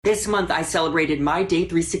This month, I celebrated my day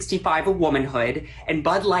 365 of womanhood, and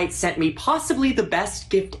Bud Light sent me possibly the best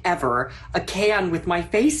gift ever, a can with my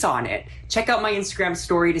face on it. Check out my Instagram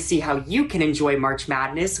story to see how you can enjoy March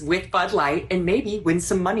Madness with Bud Light and maybe win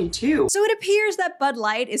some money too. So it appears that Bud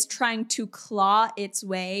Light is trying to claw its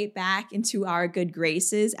way back into our good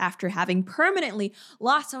graces after having permanently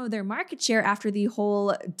lost some of their market share after the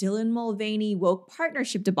whole Dylan Mulvaney woke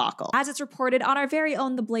partnership debacle. As it's reported on our very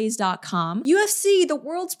own TheBlaze.com, UFC, the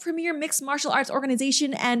world's premier mixed martial arts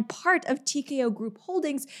organization and part of TKO Group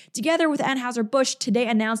Holdings, together with Anheuser-Busch, today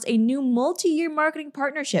announced a new multi-year marketing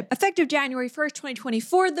partnership. Effective January 1st,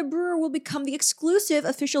 2024, the brewer will become the exclusive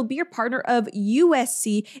official beer partner of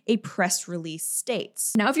USC, a press release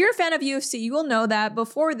states. Now, if you're a fan of UFC, you will know that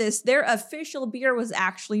before this, their official beer was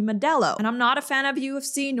actually Modelo. And I'm not a fan of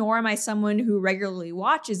UFC, nor am I someone who regularly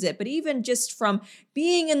watches it, but even just from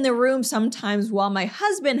being in the room sometimes while my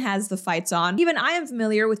husband has the fights on, even I am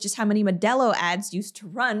familiar with just how many Modelo ads used to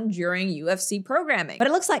run during UFC programming. But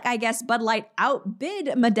it looks like, I guess, Bud Light outbid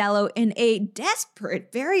Modelo in a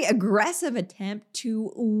desperate, very aggressive attempt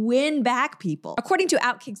to win back people. According to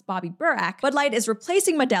Outkick's Bobby Burak, Bud Light is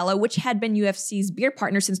replacing Modelo, which had been UFC's beer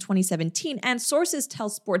partner since 2017, and sources tell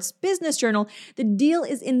Sports Business Journal the deal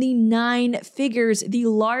is in the 9 figures, the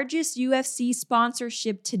largest UFC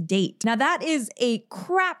sponsorship to date. Now, that is a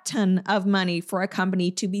crap ton of money for a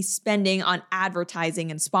company to be spending on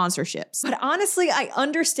advertising and sponsorships. But honestly, I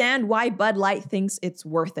understand why Bud Light thinks it's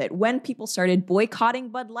worth it. When people started boycotting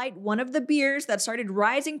Bud Light, one of the beers that started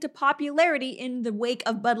rising to popularity in the wake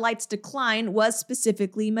of Bud Light's decline was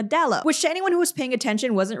specifically Modelo, which to anyone who was paying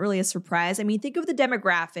attention wasn't really a surprise. I mean, think of the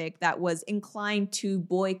demographic that was inclined to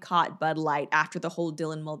boycott Bud Light after the whole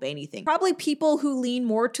Dylan Mulvaney thing. Probably people who lean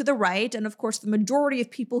more to the right, and of course the majority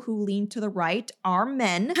of people who lean to the right are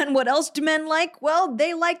men. And what else do men like? Well,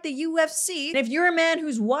 they like the UFC. And if you're a man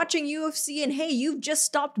who's watching UFC and hey, you've just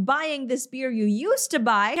stopped buying this beer you used to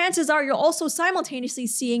buy, chances are you're also simultaneously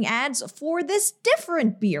seeing ads for this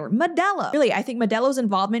different beer, Modelo. Really, I think Modelo's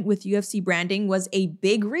involvement with UFC branding was a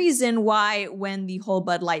big reason why when the whole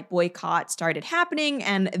Bud Light boycott started happening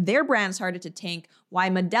and their brand started to tank, why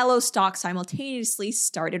Modelo stock simultaneously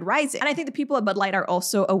started rising. And I think the people at Bud Light are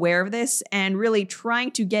also aware of this, and really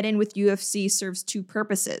trying to get in with UFC serves 2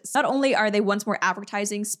 purposes. Not only are they once more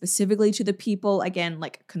advertising specifically to the people, again,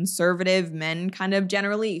 like conservative men kind of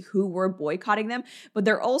generally, who were boycotting them, but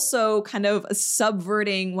they're also kind of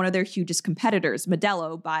subverting one of their hugest competitors,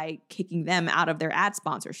 Modelo, by kicking them out of their ad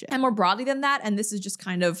sponsorship. And more broadly than that, and this is just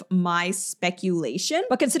kind of my speculation,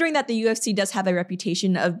 but considering that the UFC does have a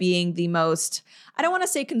reputation of being the most, I don't want to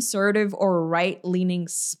say conservative or right-leaning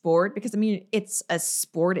sport, because I mean, it's a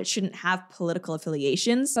sport. It shouldn't have political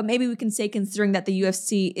affiliations. But maybe we can say, considering that the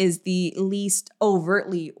UFC is the least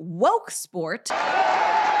overtly woke sport,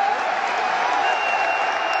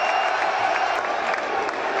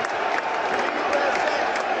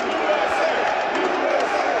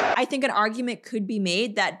 I think an argument could be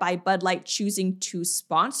made that by Bud Light choosing to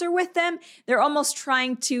sponsor with them, they're almost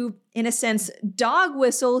trying to, in a sense, dog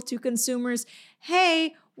whistle to consumers,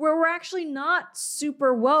 hey, we're actually not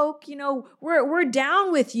super woke, you know, we're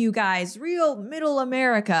down with you guys, real middle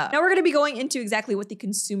America. Now we're going to be going into exactly what the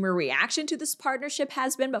consumer reaction to this partnership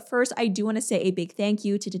has been, but first I do want to say a big thank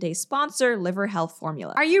you to today's sponsor, Liver Health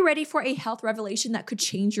Formula. Are you ready for a health revelation that could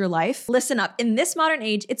change your life? Listen up, in this modern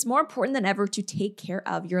age, it's more important than ever to take care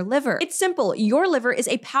of your liver. It's simple, your liver is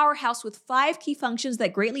a powerhouse with 5 key functions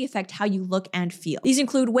that greatly affect how you look and feel. These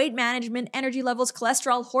include weight management, energy levels,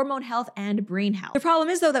 cholesterol, hormone health, and brain health. The problem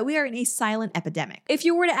is though that we are in a silent epidemic. If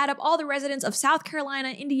you were to add up all the residents of South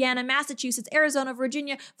Carolina, Indiana, Massachusetts, Arizona,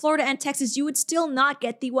 Virginia, Florida, and Texas, you would still not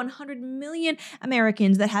get the 100 million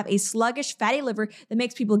Americans that have a sluggish fatty liver that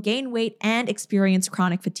makes people gain weight and experience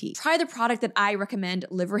chronic fatigue. Try the product that I recommend,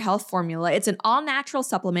 Liver Health Formula. It's an all-natural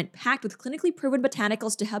supplement packed with clinically proven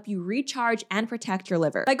botanicals to help you recharge and protect your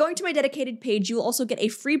liver. By going to my dedicated page, you'll also get a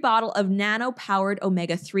free bottle of nano-powered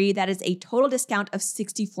omega-3 that is a total discount of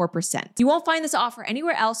 64%. You won't find this offer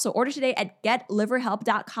anywhere else, so order today at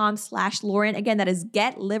getliverhelp.com/Lauren. Again, that is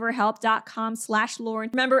getliverhelp.com/Lauren.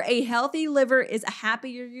 Remember, a healthy liver is a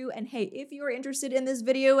happier you. And hey, if you're interested in this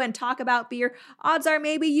video and talk about beer, odds are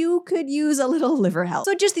maybe you could use a little liver help.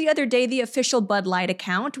 So just the other day, the official Bud Light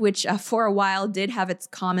account, which for a while did have its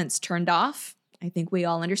comments turned off, I think we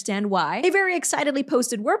all understand why, they very excitedly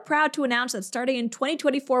posted, "We're proud to announce that starting in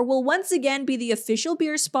 2024, we'll once again be the official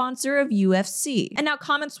beer sponsor of UFC." And now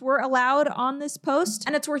comments were allowed on this post,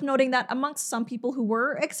 and it's worth noting that amongst some people who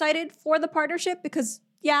were excited for the partnership, because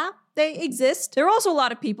yeah, they exist. There are also a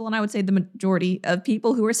lot of people, and I would say the majority of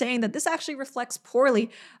people, who are saying that this actually reflects poorly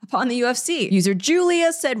upon the UFC. User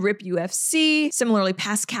Julia said, "Rip UFC." Similarly,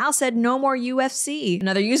 Pascal said, "No more UFC."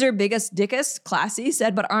 Another user, Biggest Dickus Classy,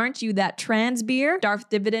 said, "But aren't you that trans beer?" Darth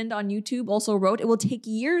Dividend on YouTube also wrote, "It will take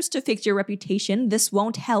years to fix your reputation. This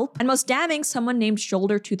won't help." And most damning, someone named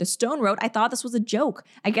Shoulder to the Stone wrote, "I thought this was a joke.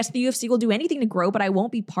 I guess the UFC will do anything to grow, but I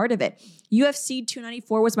won't be part of it. UFC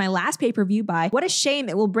 294 was my last pay-per-view buy. What a shame,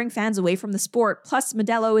 it will bring fans away from the sport. Plus,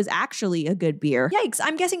 Modelo is actually a good beer." Yikes,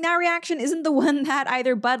 I'm guessing that reaction isn't the one that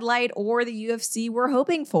either Bud Light or the UFC were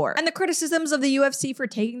hoping for. And the criticisms of the UFC for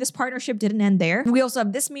taking this partnership didn't end there. We also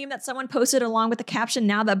have this meme that someone posted along with the caption,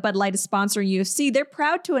 "Now that Bud Light is sponsoring UFC, they're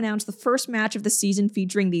proud to announce the first match of the season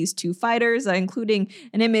featuring these two fighters," including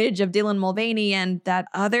an image of Dylan Mulvaney and that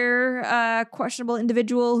other questionable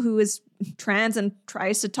individual who is trans and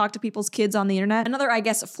tries to talk to people's kids on the internet. Another, I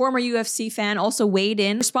guess, former UFC fan also weighed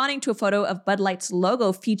in, responding to a photo of Bud Light's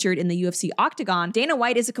logo featured in the UFC Octagon. "Dana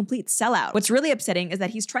White is a complete sellout. What's really upsetting is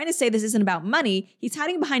that he's trying to say this isn't about money. He's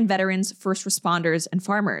hiding behind veterans, first responders, and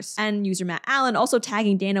farmers." And user Matt Allen also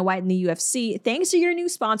tagging Dana White in the UFC, "Thanks to your new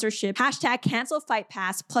sponsorship, hashtag cancel Fight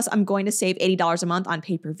Pass, plus I'm going to save $80 a month on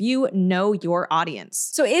pay-per-view. Know your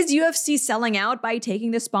audience." So is UFC selling out by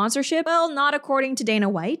taking this sponsorship? Well, not according to Dana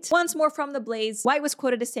White. Once more from the Blaze, White was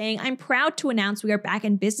quoted as saying, "I'm proud to announce we are back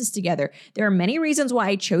in business together. There are many reasons why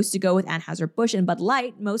I chose to go with Anheuser-Busch and Bud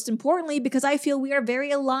Light, most importantly because I feel we are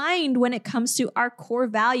very aligned when it comes to our core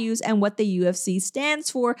values and what the UFC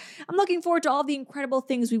stands for. I'm looking forward to all the incredible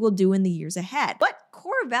things we will do in the years ahead." What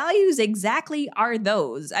core values exactly are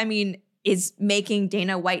those? I mean, is making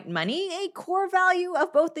Dana White money a core value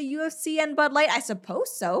of both the UFC and Bud Light? I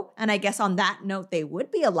suppose so. And I guess on that note, they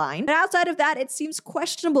would be aligned. But outside of that, it seems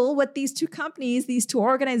questionable what these two companies, these two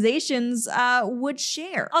organizations would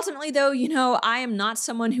share. Ultimately, though, I am not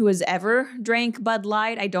someone who has ever drank Bud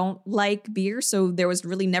Light. I don't like beer, so there was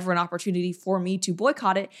really never an opportunity for me to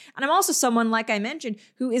boycott it. And I'm also someone, like I mentioned,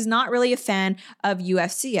 who is not really a fan of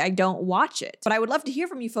UFC. I don't watch it. But I would love to hear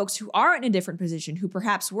from you folks who are in a different position, who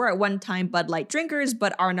perhaps were at one time Bud Light drinkers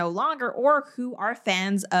but are no longer, or who are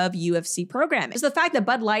fans of UFC programming. So the fact that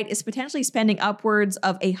Bud Light is potentially spending upwards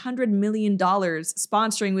of $100 million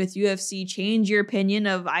sponsoring with UFC change your opinion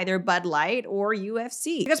of either Bud Light or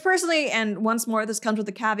UFC? Because personally, and once more, this comes with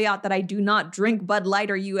the caveat that I do not drink Bud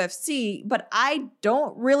Light or UFC, but I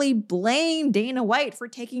don't really blame Dana White for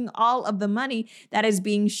taking all of the money that is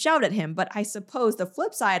being shoved at him. But I suppose the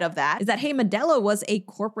flip side of that is that, hey, Modelo was a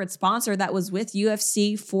corporate sponsor that was with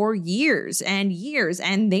UFC for years and years,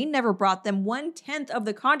 and they never brought them 1/10 of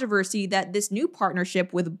the controversy that this new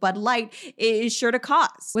partnership with Bud Light is sure to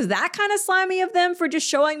cause. Was that kind of slimy of them for just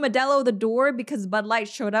showing Modelo the door because Bud Light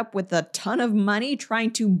showed up with a ton of money trying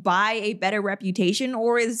to buy a better reputation,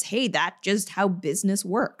 or is, hey, that just how business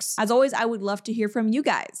works? As always, I would love to hear from you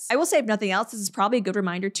guys. I will say, if nothing else, this is probably a good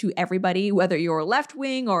reminder to everybody, whether you're left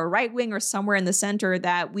wing or right wing or somewhere in the center,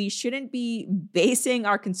 that we shouldn't be basing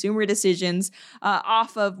our consumer decisions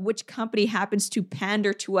off of which company happens to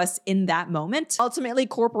pander to us in that moment. Ultimately,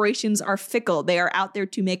 corporations are fickle. They are out there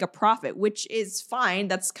to make a profit, which is fine.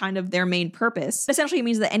 That's kind of their main purpose. Essentially, it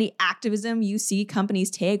means that any activism you see companies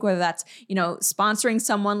take, whether that's, sponsoring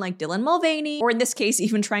someone like Dylan Mulvaney, or in this case,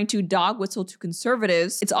 even trying to dog whistle to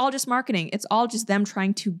conservatives, it's all just marketing. It's all just them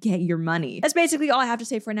trying to get your money. That's basically all I have to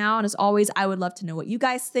say for now. And as always, I would love to know what you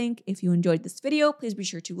guys think. If you enjoyed this video, please be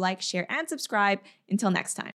sure to like, share, and subscribe. Until next time.